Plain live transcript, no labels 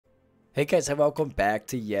Hey guys, and welcome back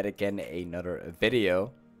to yet again another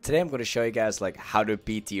video. Today I'm going to show you guys like how to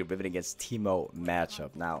beat the Riven against Teemo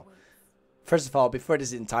matchup. Now, first of all, before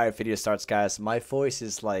this entire video starts, guys, my voice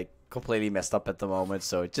is like completely messed up at the moment,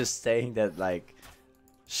 so just saying that like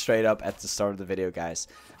straight up at the start of the video, guys.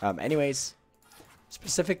 Anyways,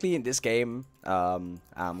 specifically in this game, I'm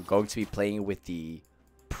going to be playing with the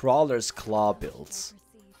Prowler's Claw builds.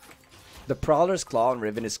 The Prowler's Claw on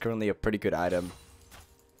Riven is currently a pretty good item.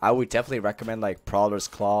 I would definitely recommend like Prowler's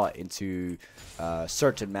Claw into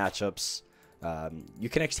certain matchups. You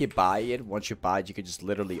can actually buy it. Once you buy it, you can just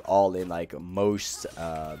literally all in like most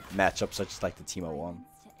matchups, such as like the Teemo one.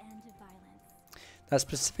 Now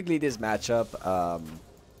specifically this matchup,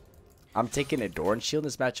 I'm taking a Dorn Shield in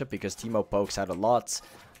this matchup because Teemo pokes out a lot.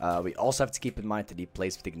 We also have to keep in mind that he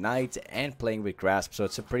plays with Ignite and playing with Grasp, so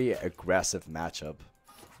it's a pretty aggressive matchup.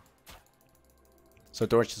 So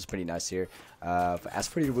Dorn Shield is pretty nice here. As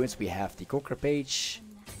for the runes, we have the Conquer Page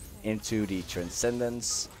into the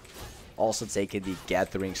Transcendence, also taking the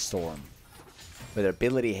Gathering Storm with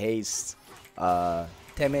ability haste,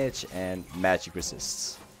 damage, and magic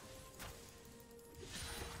resists.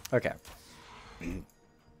 Okay.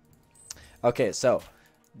 Okay, so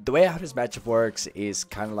the way how this matchup works is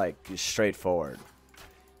kind of like straightforward.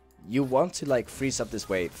 You want to like freeze up this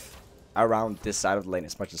wave around this side of the lane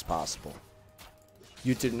as much as possible.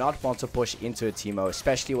 You do not want to push into a Teemo,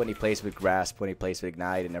 especially when he plays with Grasp, when he plays with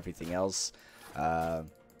Ignite and everything else. You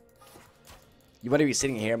want to be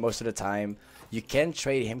sitting here most of the time. You can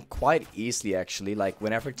trade him quite easily, actually. Like,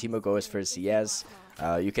 whenever Teemo goes for a CS,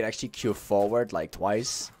 you can actually Q forward, like,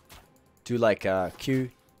 twice. Do, like, Q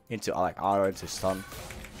into, like, auto into stun.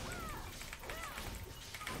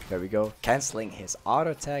 There we go. Canceling his auto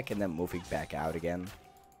attack and then moving back out again.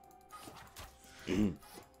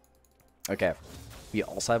 Okay. We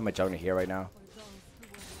also have my Majona here right now.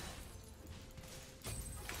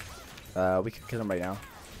 We can kill him right now.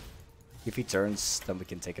 If he turns, then we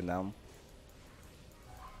can take him down.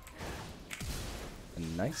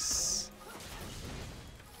 Nice.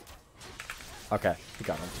 Okay, we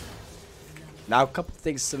got him. Now, a couple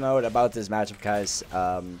things to note about this matchup, guys.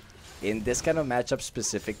 In this kind of matchup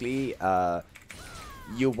specifically,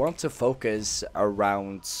 you want to focus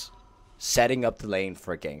around setting up the lane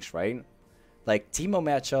for ganks, right? Like, Teemo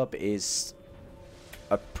matchup is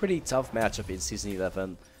a pretty tough matchup in Season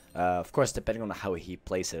 11. Of course, depending on how he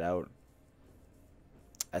plays it out.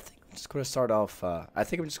 I think I'm just going to start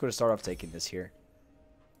off... taking this here.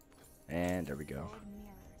 And there we go.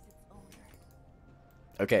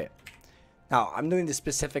 Okay. Now, I'm doing this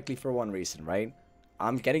specifically for one reason, right?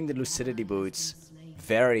 I'm getting the lucidity boots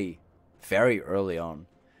very, very early on.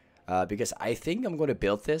 Because I think I'm going to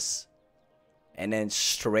build this and then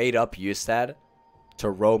straight up use that to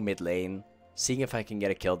roam mid lane, seeing if I can get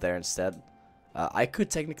a kill there instead. I could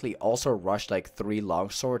technically also rush like 3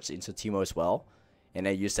 longswords into Teemo as well, and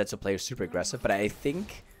I use that to play super aggressive. But I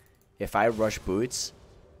think if I rush boots,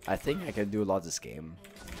 I think I can do a lot this game.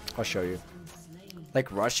 I'll show you. Like,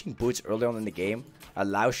 rushing boots early on in the game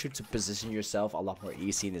allows you to position yourself a lot more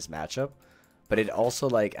easy in this matchup, but it also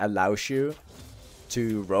like allows you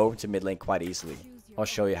to roam to mid lane quite easily. I'll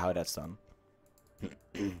show you how that's done.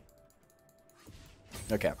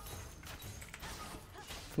 Okay.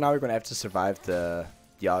 For now, we're gonna have to survive the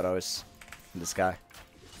autos in this guy.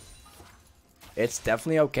 It's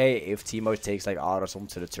definitely okay if Teemo takes like autos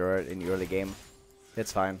onto the turret in the early game.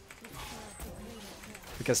 It's fine.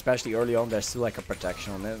 Because especially early on, there's still like a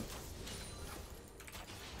protection on it.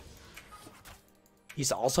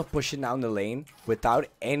 He's also pushing down the lane without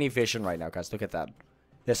any vision right now, guys. Look at that.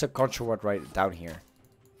 There's a control ward right down here.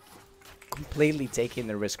 Completely taking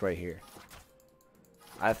the risk right here.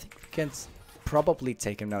 I think we can probably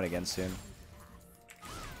take him down again soon.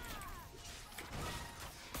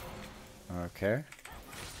 Okay.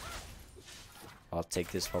 I'll take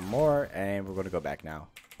this one more and we're gonna go back now.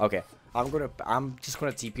 Okay. I'm just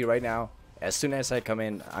gonna TP right now. As soon as I come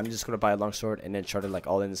in, I'm just gonna buy a longsword and then try to like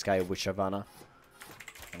all in this guy with Shyvana.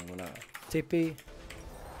 I'm gonna TP.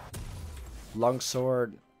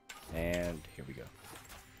 Longsword. And here we go.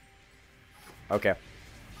 Okay.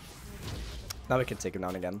 Now we can take him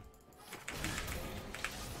down again.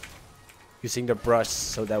 Using the brush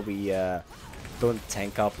so that we don't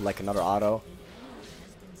tank up like another auto.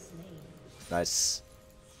 Nice.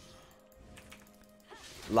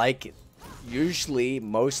 Like, usually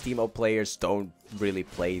most Teemo players don't really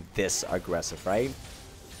play this aggressive, right?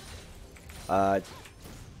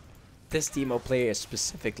 This Teemo player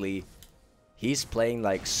specifically, he's playing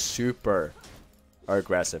like super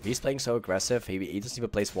aggressive. He's playing so aggressive, he doesn't even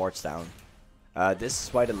place wards down. This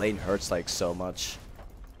is why the lane hurts like so much.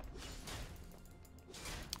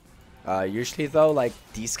 Usually though, like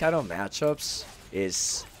these kind of matchups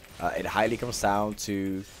is it highly comes down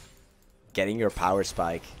to getting your power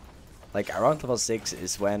spike. Like around level 6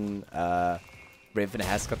 is when Riven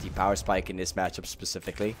has got the power spike in this matchup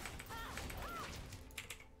specifically.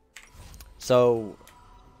 So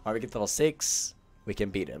when we get to level 6, we can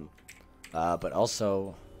beat him. But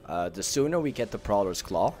also, the sooner we get the Prowler's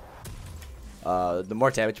Claw, the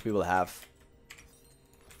more damage we will have.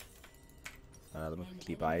 Let me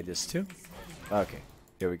quickly buy this too. Okay,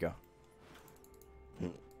 here we go.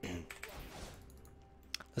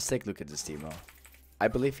 Let's take a look at this Teemo. I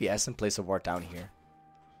believe he hasn't placed a ward down here.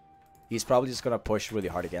 He's probably just gonna push really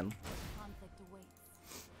hard again.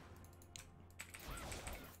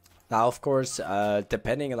 Now, of course,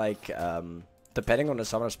 depending on the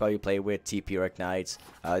summoner spell you play with, TP or Ignite,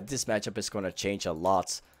 this matchup is gonna change a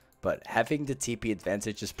lot. But having the TP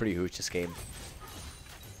advantage is pretty huge this game.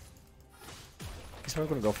 So we're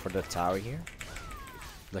gonna go for the tower here.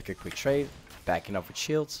 Like a quick trade, backing up with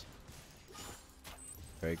shields.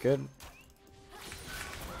 Very good.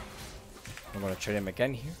 I'm gonna trade him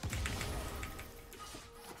again here.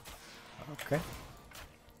 Okay.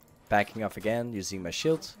 Backing off again using my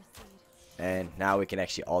shield. And now we can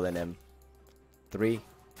actually all in him. 3,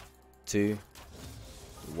 2,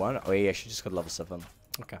 1. Oh, he actually just got level 7.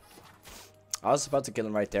 Okay. I was about to kill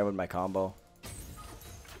him right there with my combo.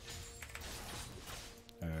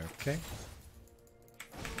 Okay.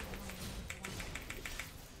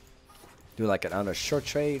 Do like another short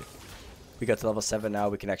trade. We got to level 7 now.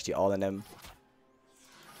 We can actually all in him.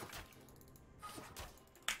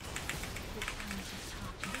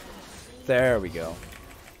 There we go.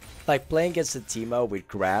 Like playing against the Teemo with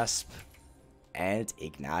Grasp and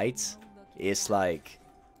Ignite is like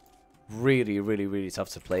really tough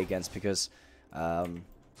to play against because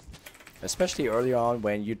especially early on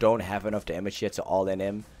when you don't have enough damage yet to all in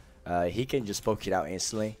him, he can just poke it out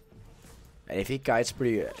instantly. And if he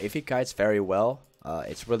kites very well,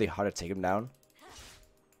 it's really hard to take him down.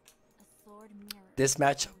 This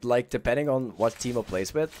match, like depending on what Teemo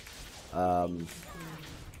plays with,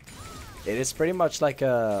 it is pretty much like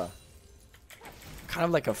a kind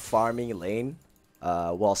of like a farming lane,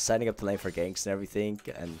 while setting up the lane for ganks and everything,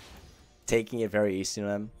 and taking it very easy on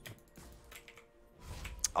them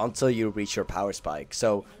until you reach your power spike.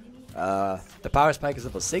 So the power spike is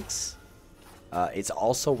level 6. It's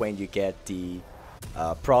also when you get the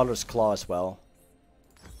Prowler's Claw as well.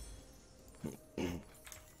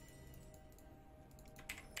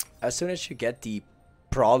 As soon as you get the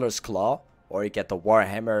Prowler's Claw, or you get the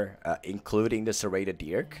Warhammer, including the Serrated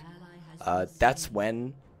Dirk, that's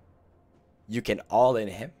when you can all in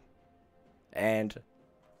him. And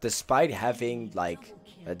despite having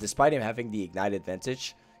despite him having the Ignite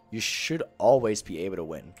advantage, you should always be able to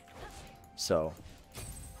win. So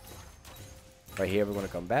right here we're gonna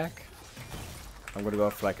come back. I'm gonna go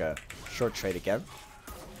for like a short trade again.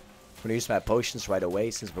 I'm gonna use my potions right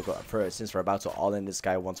away since we're about to all in this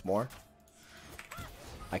guy once more.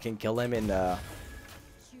 I can kill him in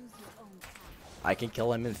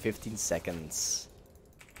 15 seconds.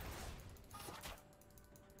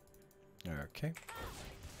 Okay.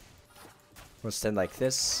 We'll stand like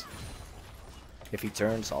this. If he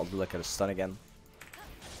turns, I'll do like a stun again.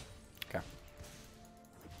 Okay.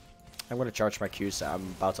 I'm gonna charge my Qs. I'm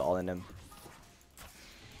about to all in him.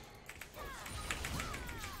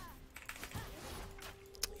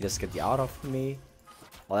 He just get the auto from me.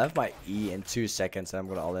 I'll have my E in 2 seconds and I'm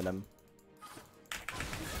gonna all in him.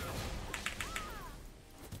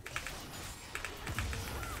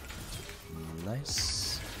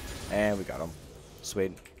 Nice. And we got him.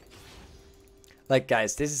 Sweet. Like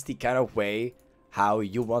guys, this is the kind of way how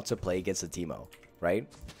you want to play against a Teemo, right?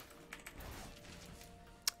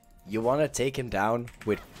 You want to take him down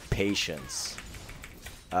with patience.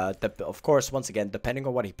 Of course, once again, depending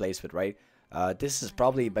on what he plays with, right? This is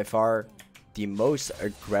probably by far the most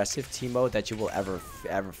aggressive Teemo that you will ever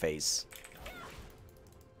face.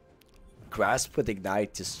 Grasp with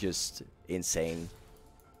Ignite is just insane.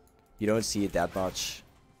 You don't see it that much.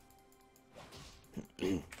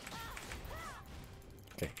 Okay,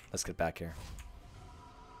 let's get back here.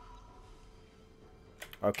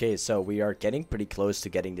 Okay, so we are getting pretty close to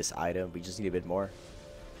getting this item. We just need a bit more.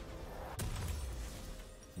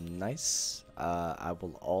 Nice. I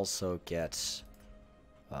will also get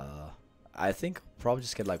I think I'll probably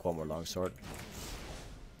just get like one more longsword.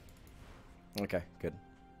 Okay, good.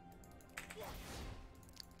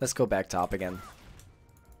 Let's go back top again.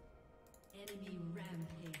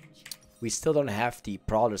 We still don't have the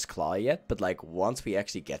Prowler's Claw yet, but like once we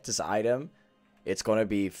actually get this item, it's gonna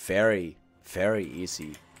be very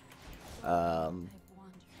easy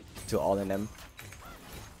to to all in him.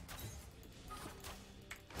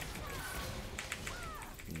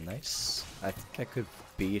 Nice. I think I could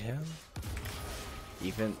beat him.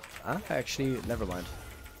 Even... actually, never mind.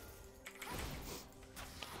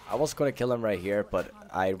 I was gonna kill him right here, but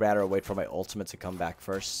I'd rather wait for my ultimate to come back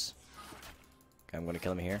first. Okay, I'm gonna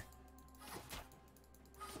kill him here.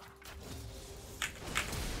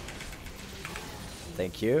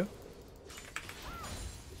 Thank you.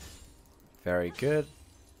 Very good.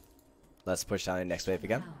 Let's push down the next wave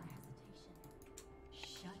again.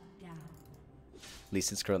 Lee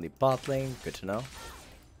Sin's currently bot lane. Good to know.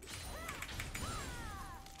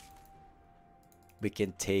 We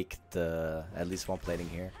can take the at least one plating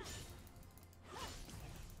here.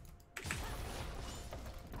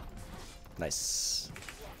 Nice.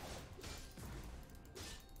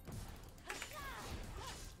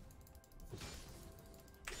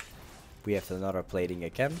 We have another plating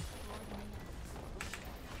again.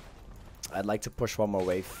 I'd like to push one more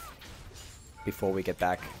wave before we get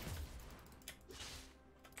back.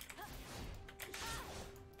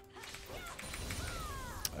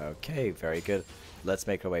 Okay, very good. Let's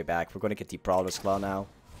make our way back. We're going to get the Prowler's Claw now.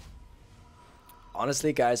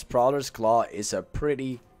 Honestly, guys, Prowler's Claw is a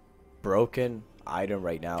pretty broken item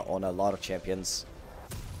right now on a lot of champions.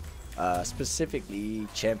 Specifically,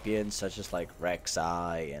 champions such as like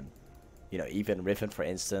Rek'Sai and, you know, even Riven, for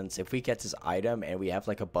instance. If we get this item and we have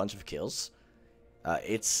like a bunch of kills,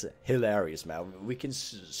 it's hilarious, man. We can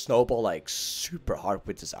snowball like super hard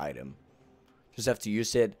with this item. Just have to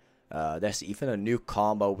use it. There's even a new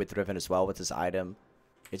combo with Riven as well with this item.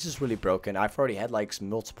 It's just really broken. I've already had like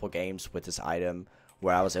multiple games with this item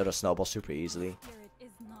where I was able to snowball super easily.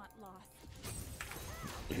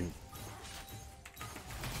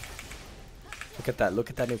 Look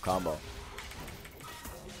at that new combo.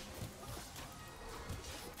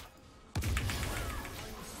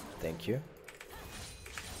 Thank you.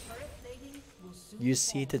 You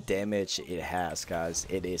see the damage it has, guys.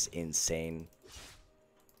 It is insane.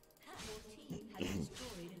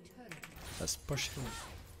 Let's push him.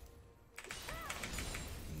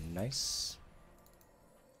 Nice.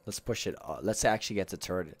 Let's push it. Let's actually get the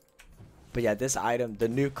turret. But yeah, this item, the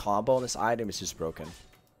new combo on this item is just broken.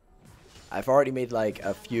 I've already made like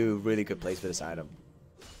a few really good plays with this item.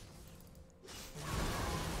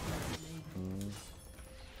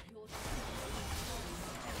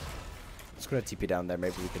 Just gonna TP down there.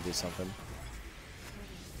 Maybe we can do something.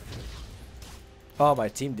 Oh, my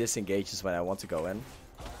team disengages when I want to go in.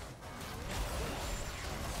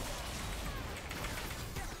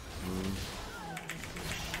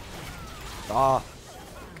 Ah,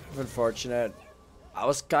 unfortunate. I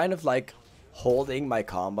was kind of like holding my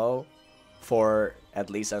combo for at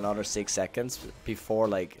least another 6 seconds before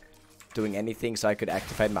like doing anything so I could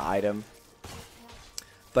activate my item.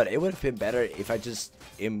 But it would have been better if I just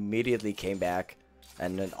immediately came back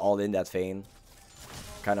and then all in that vein.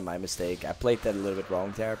 Kind of my mistake. I played that a little bit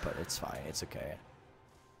wrong there, but it's fine. It's okay.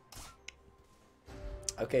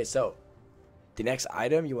 Okay, so the next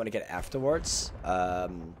item you want to get afterwards,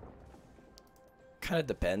 kind of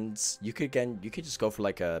depends. You could just go for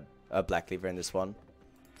like a black cleaver in this one.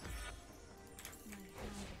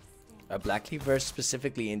 A black cleaver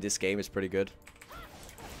specifically in this game is pretty good.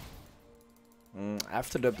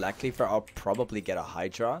 After the black cleaver, I'll probably get a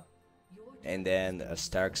hydra. And then a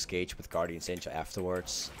Stark's Gauge with Guardian's Angel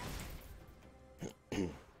afterwards. We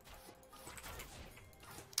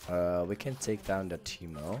can take down the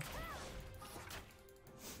Teemo.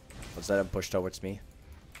 Let's let him push towards me.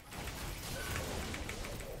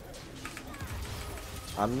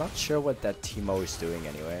 I'm not sure what that Teemo is doing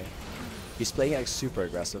anyway. He's playing like super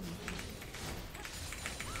aggressive.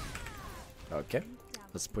 Okay,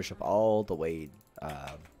 let's push up all the way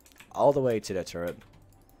to the turret.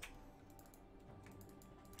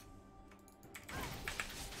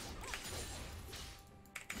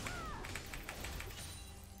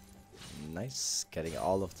 Nice, getting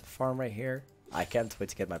all of the farm right here. I can't wait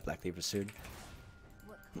to get my black cleaver soon.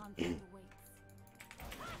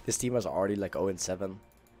 This team was already like 0-7.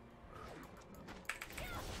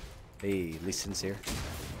 Hey, Lee Sin's here.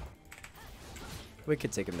 We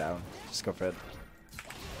can take him down. Just go for it.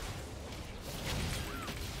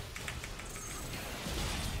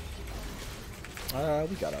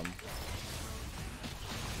 We got him.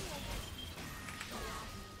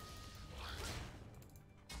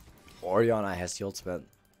 Orianna has the ultimate.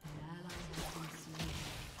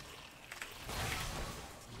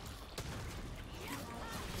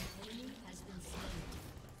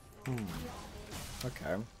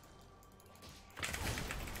 Okay.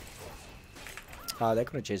 They're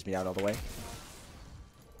gonna chase me down all the way.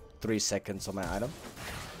 3 seconds on my item.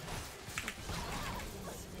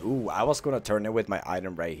 Ooh, I was gonna turn it with my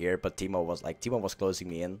item right here, but Timo was closing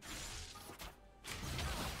me in.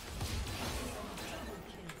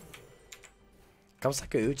 Comes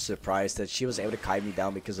like a huge surprise that she was able to kite me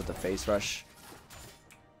down because of the face rush.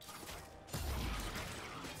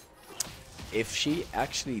 If she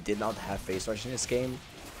actually did not have face rush in this game,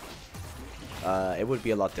 it would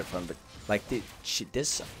be a lot different. But like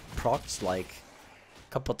this procs like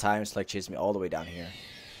a couple times, like chased me all the way down here.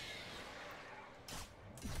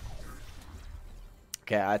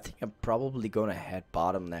 Okay, I think I'm probably gonna head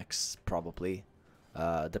bottom next. Probably,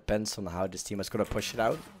 depends on how this team is gonna push it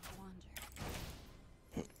out.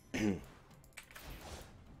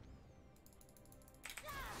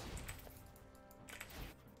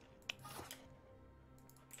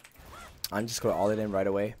 I'm just going all in right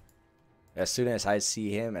away. As soon as I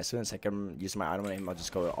see him, as soon as I can use my item on him, I'll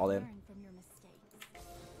just go all in.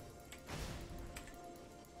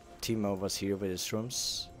 Timo was here with his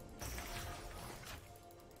rooms.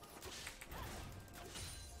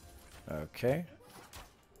 Okay.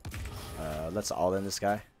 Let's all in this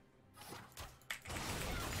guy.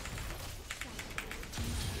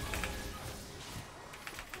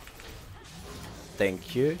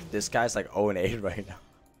 Thank you. This guy's like 0-8 right now.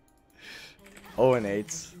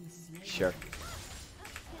 0-8. Sure.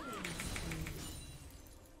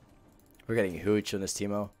 We're getting huge on this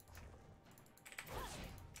Timo.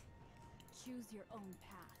 Choose your own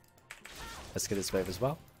path. Let's get this wave as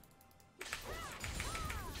well.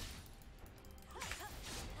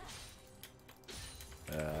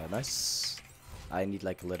 Nice. I need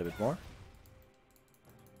like a little bit more.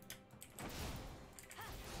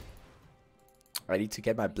 I need to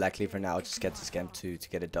get my black cleaver now. Just get this game to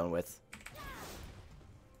get it done with.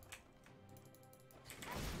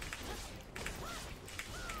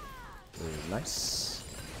 Nice.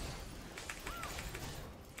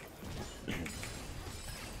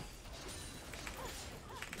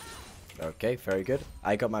 Okay, very good.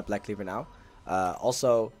 I got my black cleaver now.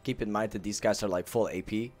 Also, keep in mind that these guys are like full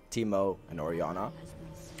AP, Timo and Oriana.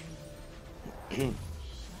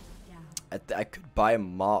 I could buy a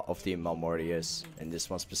Maw of the Malmortius in this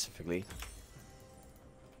one specifically.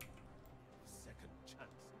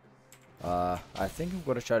 I think I'm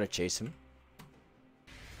gonna try to chase him.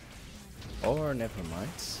 Or never mind.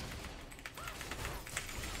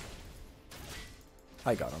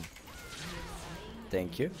 I got him.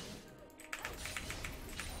 Thank you.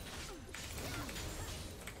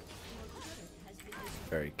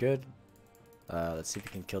 Very good. Let's see if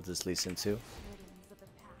we can kill this Lee Sin too.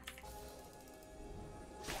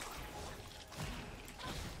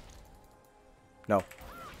 No.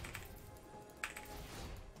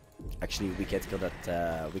 Actually, we can't kill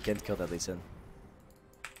that. We can't kill that Lee Sin.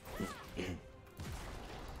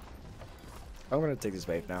 I'm gonna take this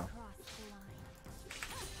wave now.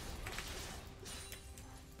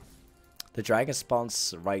 The dragon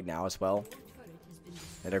spawns right now as well,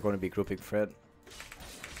 and they're going to be grouping for it.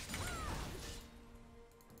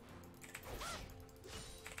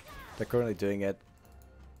 They're currently doing it.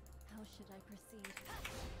 How should I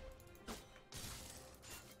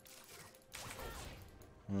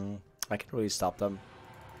proceed? I can't really stop them.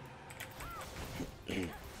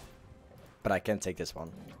 But I can take this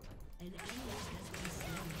one.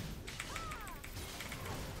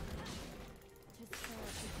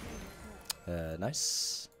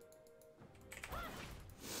 Nice.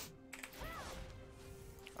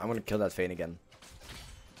 I'm gonna kill that Vayne again.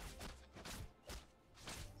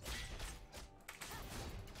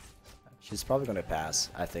 She's probably gonna pass,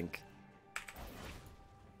 I think.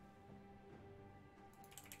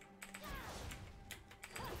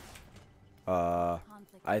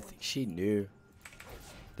 I think she knew.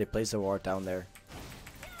 They placed a ward down there.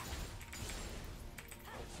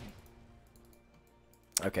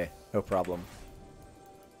 Okay, no problem.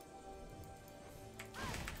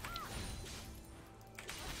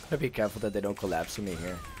 Gotta be careful that they don't collapse on me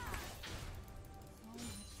here.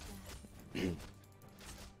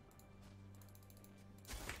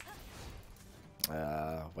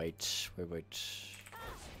 Wait.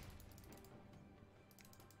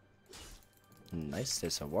 Nice,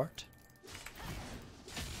 there's a ward.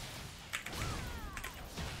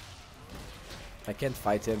 I can't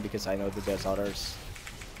fight him because I know that there's others.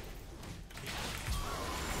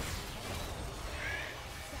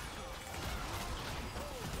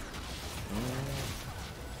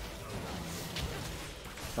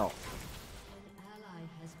 No.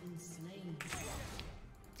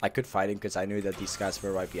 I could fight him because I knew that these guys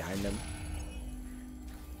were right behind him.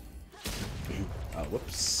 Oh,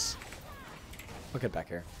 whoops. I'll get back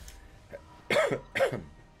here.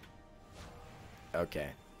 Okay.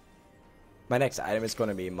 My next item is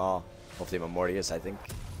gonna be Maw of the Immortius, I think.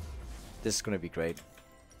 This is gonna be great.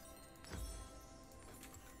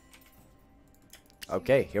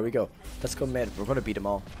 Okay, here we go. Let's go mid. We're gonna beat them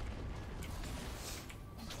all.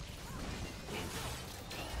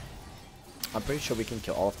 I'm pretty sure we can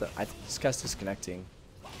kill all of them. I think this guy's disconnecting.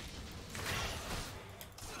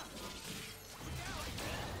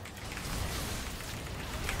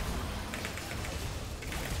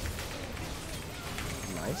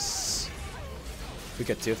 Nice. We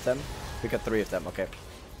got 2 of them. We got 3 of them. Okay.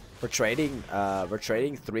 We're trading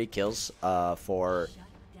 3 kills for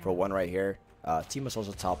 1 right here. Team is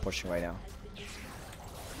also top pushing right now.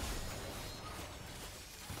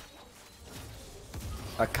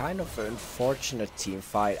 A kind of unfortunate team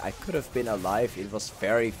fight. I could have been alive. It was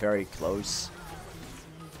very, very close.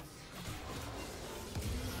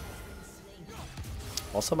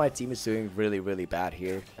 Also, my team is doing really, really bad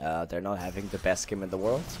here. They're not having the best game in the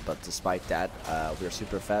world, but despite that, we're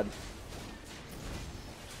super fed.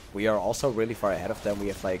 We are also really far ahead of them. We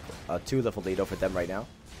have like a 2 level lead over them right now,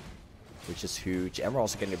 which is huge. And we're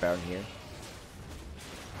also getting a Baron here.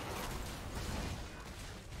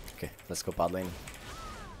 Okay, let's go bot lane.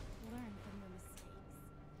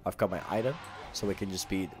 I've got my item, so we can just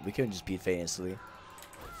beat Faye instantly.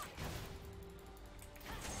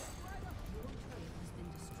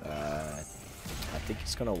 I think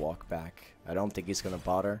he's gonna walk back. I don't think he's gonna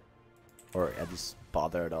bother, or at least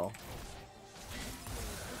bother at all.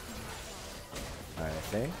 I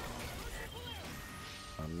think.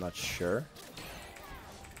 I'm not sure.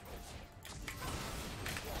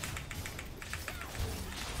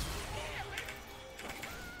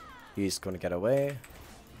 He's gonna get away.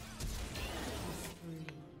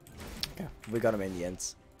 Okay, we got him in the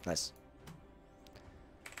end. Nice.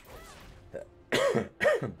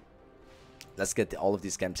 Let's get all of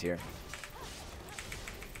these camps here.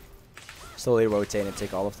 Slowly rotate and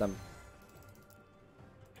take all of them.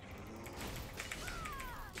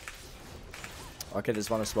 Okay,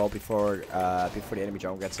 this one as well before the enemy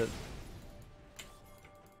jungle gets it.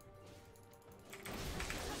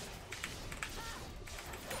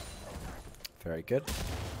 Very good.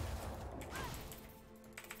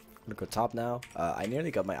 I'm gonna go top now. I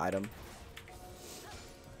nearly got my item.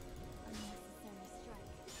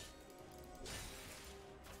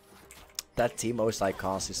 That Teemo is like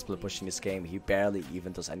constantly split pushing this game. He barely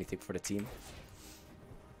even does anything for the team.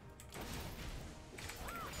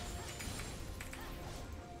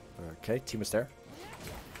 Okay, team is there.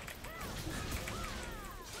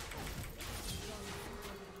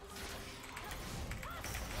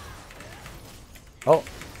 Oh,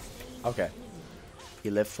 okay. He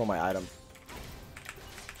lived for my item.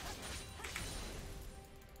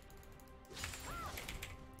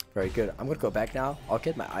 Very good. I'm gonna go back now. I'll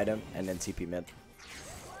get my item and then TP mid.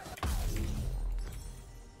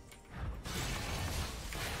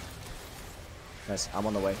 Nice. I'm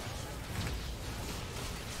on the way.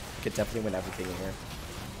 Could definitely win everything in here.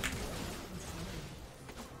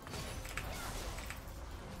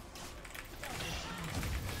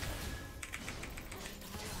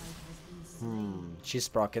 She's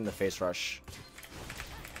proccing the face rush.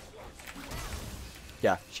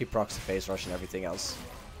 Yeah, she procs the face rush and everything else.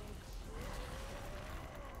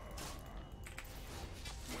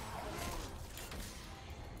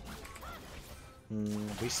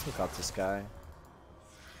 We still got this guy.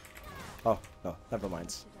 Oh, no, never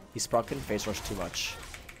mind. He's proccing face rush too much.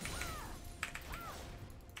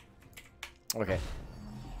 Okay.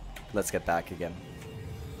 Let's get back again.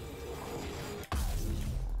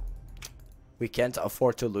 We can't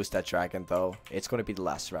afford to lose that dragon though. It's gonna be the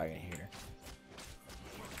last dragon here.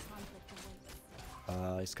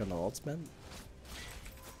 He's got no ultimate.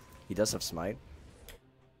 He does have smite.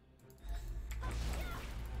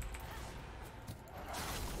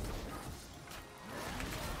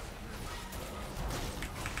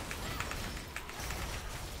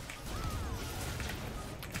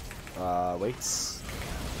 Waits.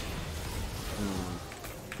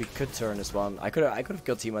 We could turn this one. I could have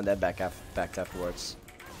killed Teemo and then backed afterwards.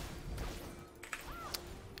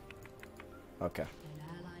 Okay.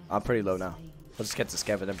 I'm pretty low now. We'll just get the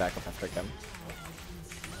scab and then back up after them.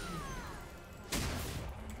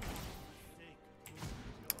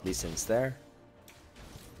 Lee Sin's there.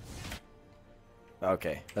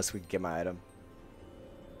 Okay, let's get my item.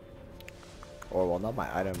 Or well, not my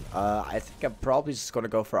item. I think I'm probably just gonna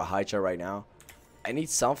go for a hydra right now. I need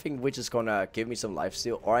something which is gonna give me some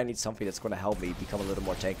lifesteal, or I need something that's gonna help me become a little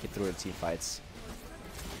more tanky through the team fights.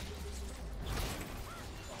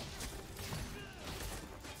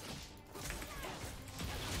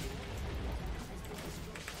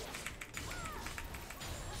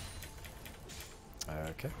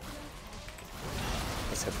 Okay.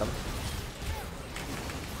 Let's hit them.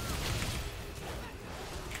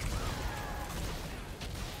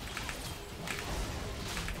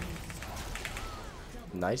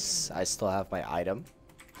 Nice. I still have my item.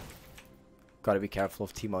 Gotta be careful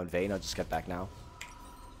of Teemo and Vayne. I'll just get back now.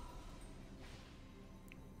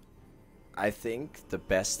 I think the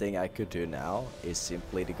best thing I could do now is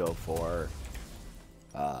simply to go for...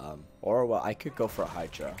 or, well, I could go for a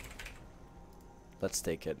hydra. Let's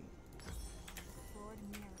take it.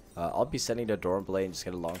 I'll be sending the Dorm Blade and just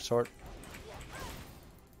get a longsword.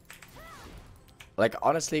 Like,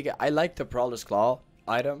 honestly, I like the Prowler's Claw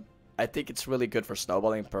item. I think it's really good for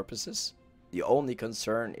snowballing purposes. The only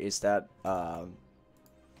concern is that by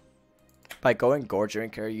going Gorge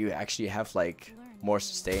Drinker, you actually have like more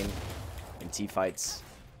sustain in team fights.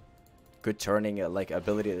 Good turning, like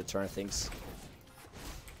ability to turn things.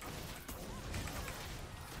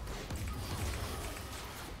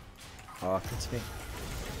 Oh, it's me.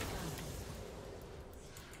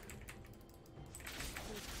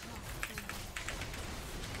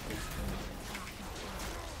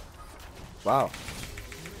 Wow.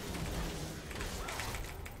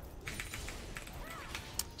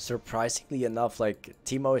 Surprisingly enough, like,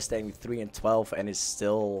 Teemo is staying 3 and 12 and is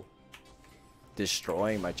still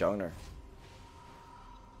destroying my jungler.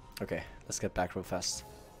 Okay, let's get back real fast.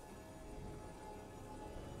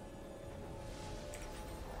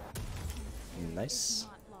 Nice.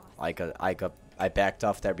 I backed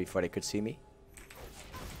off there before they could see me.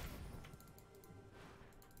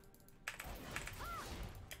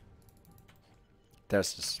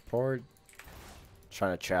 There's the support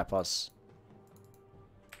trying to trap us.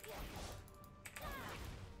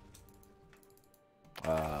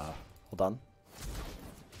 Hold on.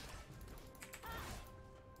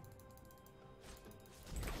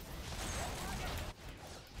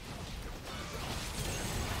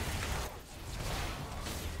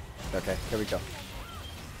 Okay, here we go.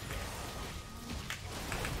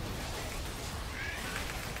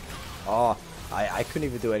 Oh, I couldn't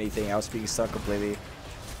even do anything. I was being stuck completely.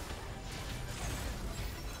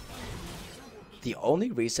 The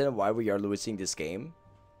only reason why we are losing this game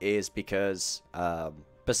is because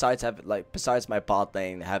besides my bot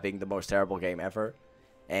lane having the most terrible game ever,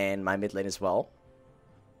 and my mid lane as well,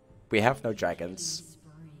 we have no dragons.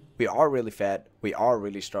 We are really fed. We are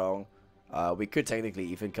really strong. We could technically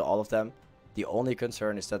even kill all of them. The only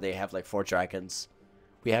concern is that they have like 4 dragons.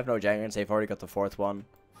 We have no dragons. They've already got the 4th one.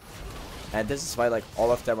 And this is why like all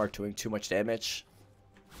of them are doing too much damage.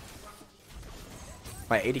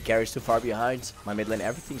 My AD carry is too far behind. My mid lane,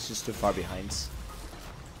 everything's just too far behind.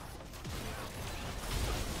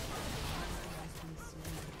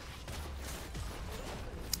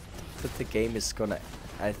 But the game is gonna...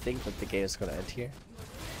 I think that the game is gonna end here.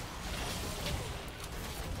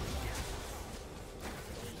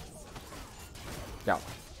 Yeah.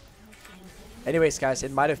 Anyways, guys,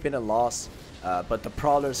 it might have been a loss, but the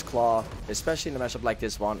Prowler's Claw, especially in a matchup like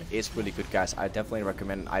this one, is really good, guys. I definitely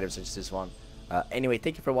recommend items such as this one. Anyway,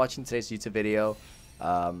 thank you for watching today's YouTube video.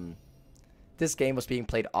 This game was being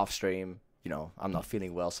played off stream. You know, I'm not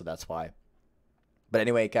feeling well, so that's why. But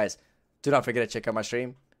anyway, guys, do not forget to check out my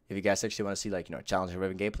stream if you guys actually want to see, like, you know, challenging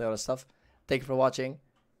Riven gameplay, all that stuff. Thank you for watching,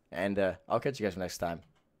 and I'll catch you guys next time.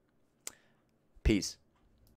 Peace.